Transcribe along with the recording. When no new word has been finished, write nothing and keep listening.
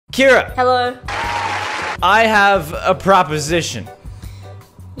Kira, Hello. I have a proposition.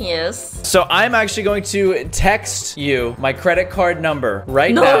 Yes. So I'm actually going to text you my credit card number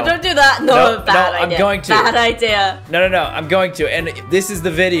right now. No, don't do that. No, bad idea. I'm going to. Bad idea. No, I'm going to. And this is the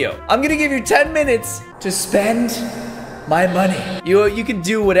video. I'm gonna give you 10 minutes to spend my money. You can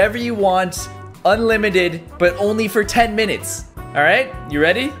do whatever you want, unlimited, but only for 10 minutes. All right? You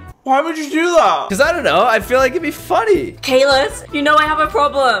ready? Why would you do that? Because I don't know. I feel like it'd be funny. Kalis, you know I have a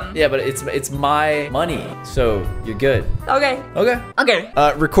problem. Yeah, but it's my money, so you're good. Okay. Okay.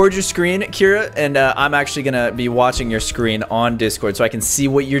 Record your screen, Kira, and I'm actually gonna be watching your screen on Discord so I can see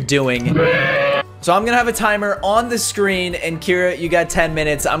what you're doing. So I'm gonna have a timer on the screen, and Kira, you got 10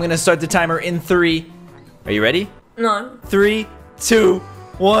 minutes. I'm gonna start the timer in 3. Are you ready? No. 3, 2,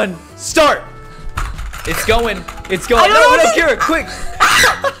 1, start! It's going. It's going. I don't know Kira, quick!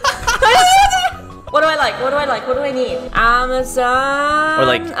 What do I like? What do I like? What do I need? Amazon. Or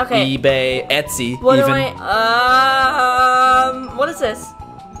like okay. eBay, Etsy, What even. do I? What is this?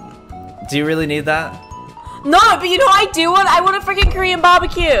 Do you really need that? No, but you know what I do want? I want a freaking Korean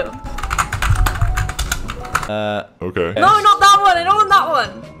barbecue. Okay. No, not that one. I don't want that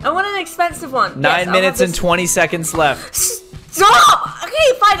one. I want an expensive one. 9 minutes and 20 seconds left. Stop!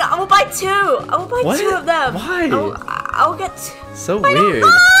 Okay, fine. I will buy 2. I will buy What? 2 of them. Why? I'll get 2. So I don't weird. know.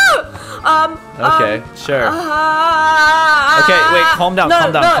 Okay, sure. Okay, wait, calm down,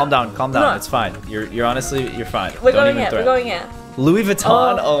 calm down. No. It's fine. You're honestly, you're fine. We're Don't going even here. threaten. We're going here. Louis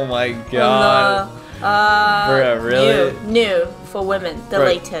Vuitton? Oh my god. Bruh, really? New for women. The Bro.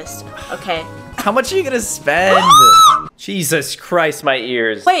 latest. Okay. How much are you gonna spend? Jesus Christ, my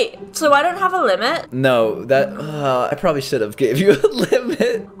ears. Wait, so I don't have a limit? No, that I probably should have gave you a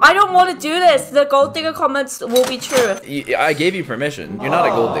limit. I don't want to do this. The gold digger comments will be true. I gave you permission. You're not a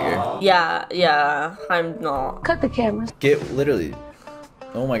gold digger. Yeah, I'm not. Cut the cameras. Get literally.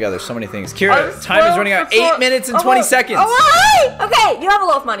 Oh my god, there's so many things. Kira, time is running out. 8 minutes and 20 seconds. Oh, wait! Okay, you have a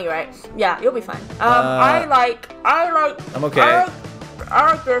lot of money, right? Yeah, you'll be fine. I like. I'm okay.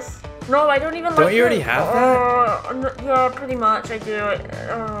 I like this. No, I don't even like. Don't you already have that? Yeah, pretty much. I do.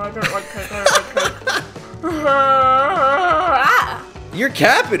 I don't like cake. I don't like cake. You're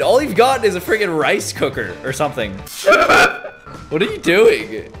capping. All you've gotten is a friggin' rice cooker or something. What are you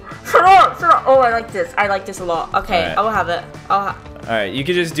doing? Shut up! Oh, I like this. I like this a lot. Okay, Alright. I will have it. All right, you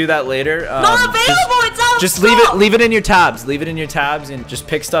could just do that later. Not available. It's out of Just stock! leave it in your tabs. Leave it in your tabs and just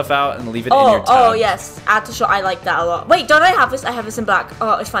pick stuff out and leave it in your tabs. Oh yes, add to shop. I like that a lot. Wait, don't I have this? I have this in black.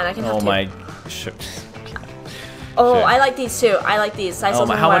 Oh, it's fine. I can have Oh 2. my. Sure. Oh, Sure. I like these too. I like these. I saw Oh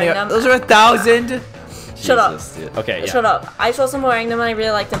my. someone How many? wearing them. Those are 1,000. Shut up. Jesus, dude. Okay. Yeah. Shut up. I saw someone wearing them and I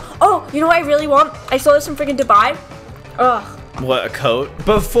really like them. Oh, you know what I really want? I saw this in freaking Dubai. Ugh. What, a coat?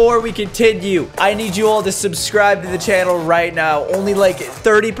 Before we continue, I need you all to subscribe to the channel right now. Only like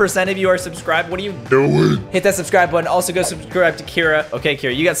 30% of you are subscribed. What are you doing? Hit that subscribe button. Also go subscribe to Kira. Okay,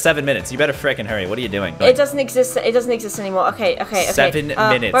 Kira, you got 7 minutes. You better frickin' hurry. What are you doing? Go It ahead. doesn't exist. It doesn't exist anymore. Okay. 7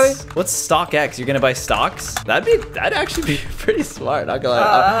 minutes. where What's StockX? You're gonna buy stocks? That'd actually be pretty smart. Not gonna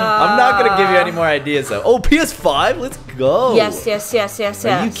lie. I'm not gonna give you any more ideas though. Oh, PS5. Let's go. Yes.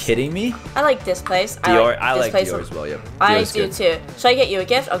 Are you kidding me? I like this place. Dior. I like this place. Dior as well. Yep. I Dior's do good. too. Should I get you a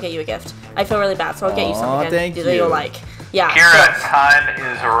gift? I'll get you a gift. I feel really bad, so I'll get you Aw, something thank that you'll you. like. Yeah. Kira, time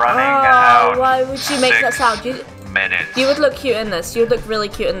is running out. Why would you make that sound? Minutes. You would look cute in this. You would look really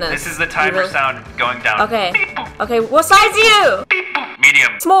cute in this. This is the You timer really- sound going down. Okay. Beep, boop, Okay. What size are you? beep, boop.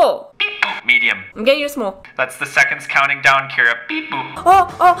 Medium. Small. Beep, boop. Medium. I'm getting you a small. That's the seconds counting down, Kira. Beep boop.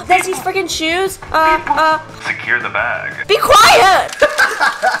 Oh, there's these freaking shoes. Secure the bag. Be quiet!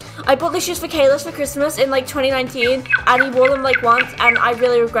 I bought these shoes for Kalis for Christmas in like 2019, and he wore them like once, and I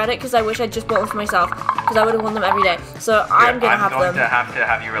really regret it because I wish I'd just bought them for myself, because I would have worn them every day. So I'm gonna have going them. to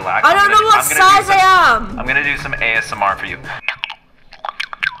have you relax. I don't know what size I am. I'm gonna do some ASMR for you.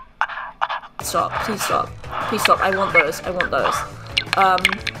 Stop! Please stop! Please stop! I want those. I want those.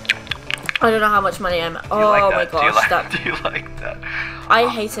 I don't know how much money I'm. Do you Oh like my that? gosh! Do you like that? I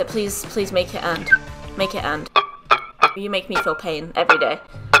hate it. Please make it end. Make it end. You make me feel pain every day.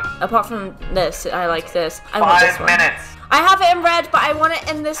 Apart from this, I like this. I want this 5 one. minutes. I have it in red, but I want it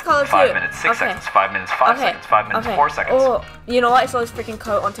in this color too. 5 minutes. 6 Okay. seconds. 5 minutes. 5 seconds. 5 minutes. 4 seconds. Oh, you know what? I saw this freaking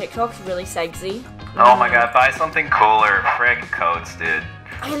coat on TikTok. It's really sexy. Oh my god, buy something cooler. Frick coats, dude.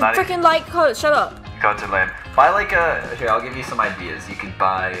 I Not freaking like coats. Shut up. Coats are lame. Buy like a. Here, I'll give you some ideas. You could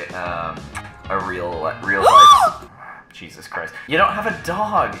buy a real life. Jesus Christ. You don't have a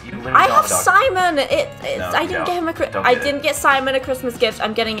dog. You literally I don't have a dog. Simon. No, I you didn't get him a. don't I get it. didn't get Simon a Christmas gift.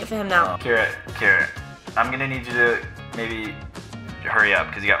 I'm getting it for him now. Kira, I'm gonna need you to maybe hurry up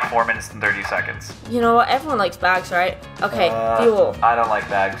because you got 4 minutes and 30 seconds. You know what? Everyone likes bags, right? Okay, fuel. I don't like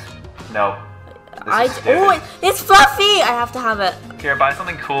bags. No. It's fluffy. I have to have it. Here, buy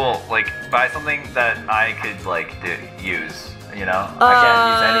something cool. Like, buy something that I could like use. You know, I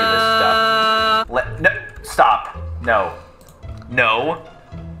can't use any of this stuff. No, stop. No.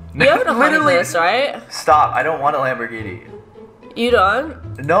 You have literally this, right? Stop. I don't want a Lamborghini. You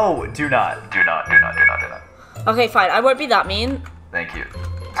don't? No, do not. Okay, fine. I won't be that mean. Thank you.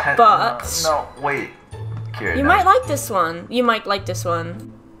 But no, wait. Kira, you might like this one. You might like this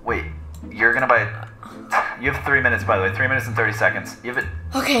one. Wait, you're gonna buy. You have 3 minutes, by the way. 3 minutes and 30 seconds. You have it.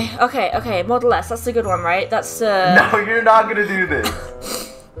 Okay. Model S. That's the good one, right? That's No, you're not gonna do this.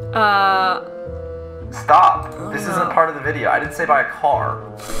 Stop. This isn't part of the video. I didn't say buy a car.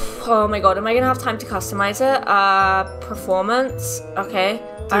 Oh my god, am I gonna have time to customize it? Performance. Okay.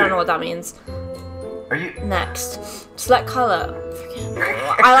 Dude. I don't know what that means. Are you next? Select color.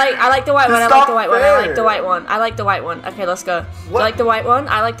 I like the white one. I like the white one. I like the white one. I like the white one. Okay, let's go. Do you like the white one?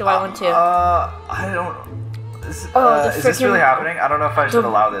 I like the white one too. I don't. Is this really happening? I don't know if I should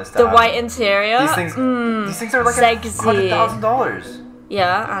allow this. The white interior. These things are like $100,000.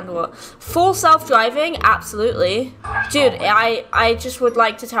 Yeah, and what? Full self-driving? Absolutely. Dude, I just would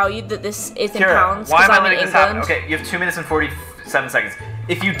like to tell you that this is in pounds because I'm in England. Okay, you have 2 minutes and 47 seconds.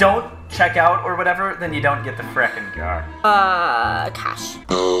 If you don't check out or whatever, then you don't get the frickin' car. Cash.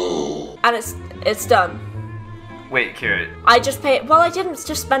 And it's done. Wait, Kira. I just paid. Well, I didn't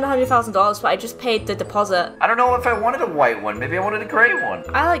just spend $100,000, but I just paid the deposit. I don't know if I wanted a white one. Maybe I wanted a gray one.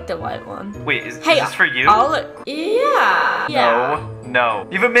 I like the white one. Wait, is this for you? Yeah. No.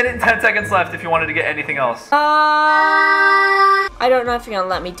 You have 1 minute and 10 seconds left if you wanted to get anything else. I don't know if you're gonna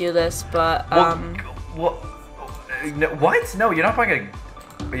let me do this, but what? No, you're not buying a.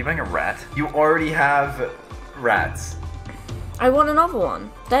 Are you buying a rat? You already have rats. I want another one.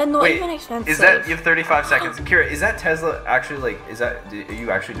 They're not even expensive. Is that, you have 35 seconds. Kira, is that Tesla actually like, are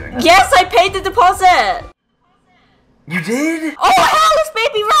you actually doing that? Yes, I paid the deposit. You did? Oh, hell, this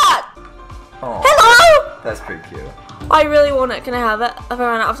baby rat. Oh, hello. That's pretty cute. I really want it. Can I have it? Have I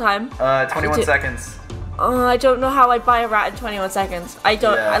run out of time? 21 seconds. I don't know how I'd buy a rat in 21 seconds. I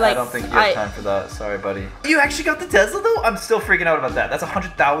don't think you have time for that. Sorry, buddy. You actually got the Tesla though? I'm still freaking out about that. That's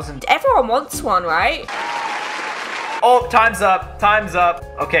 100,000. Everyone wants one, right? Oh, time's up.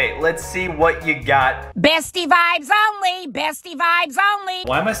 Okay, let's see what you got. Bestie vibes only. Bestie vibes only.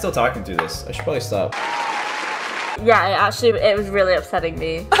 Why am I still talking through this? I should probably stop. Yeah, it was really upsetting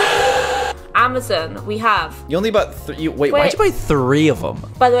me. Amazon, we have. You only bought wait, why'd you buy 3 of them?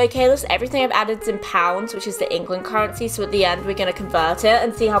 By the way, Kalis, everything I've added is in pounds, which is the England currency. So at the end, we're gonna convert it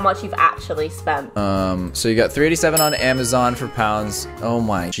and see how much you've actually spent. So you got $387 on Amazon for pounds. Oh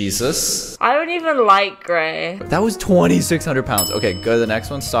my Jesus. I don't even like gray. That was 2,600 pounds. Okay, go to the next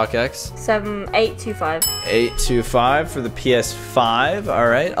one. StockX. 825. 825 for the PS5. All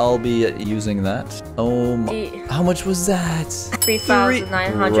right, I'll be using that. Oh my. How much was that?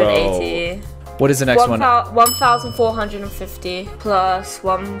 3,980. What is the next one? 1,450 plus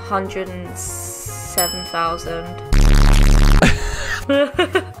 107,000.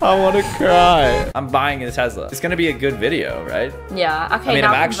 I want to cry. I'm buying a Tesla. It's gonna be a good video, right? Yeah. Okay. I mean,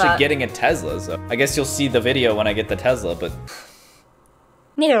 I'm actually getting a Tesla, so I guess you'll see the video when I get the Tesla. But all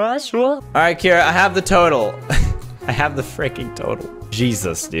right, Kira, I have the total. I have the freaking total.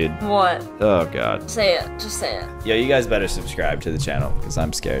 Jesus, dude. What? Oh, God. Say it. Just say it. Yo, you guys better subscribe to the channel because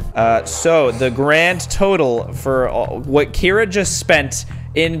I'm scared. So the grand total for what Kira just spent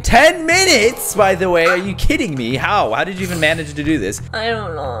in 10 minutes, by the way. Are you kidding me? How? How did you even manage to do this? I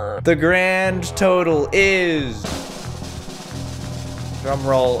don't know. The grand total is... Drum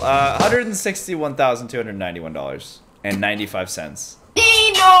roll. $161,291.95.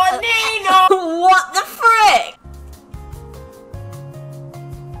 Nino! What the frick?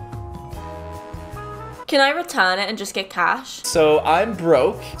 Can I return it and just get cash? So I'm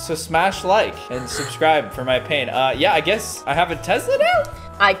broke, so smash like and subscribe for my pain. Yeah, I guess I have a Tesla now?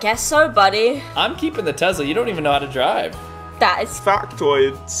 I guess so, buddy. I'm keeping the Tesla. You don't even know how to drive. That is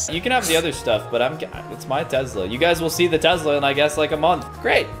factoids. You can have the other stuff, but it's my Tesla. You guys will see the Tesla in, I guess, like a month.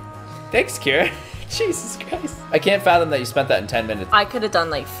 Great. Thanks, Kira. Jesus Christ. I can't fathom that you spent that in 10 minutes. I could have done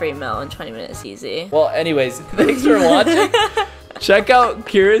like 3 mil in 20 minutes easy. Well, anyways, thanks for watching. Check out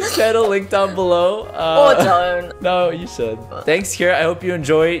Kira's channel, link down below. Or don't. No, you should. Thanks, Kira. I hope you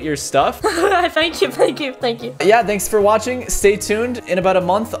enjoy your stuff. Thank you. Yeah, thanks for watching. Stay tuned. In about a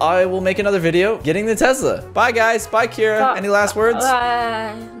month, I will make another video getting the Tesla. Bye, guys. Bye, Kira. Any last words?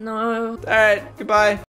 No. All right. Goodbye.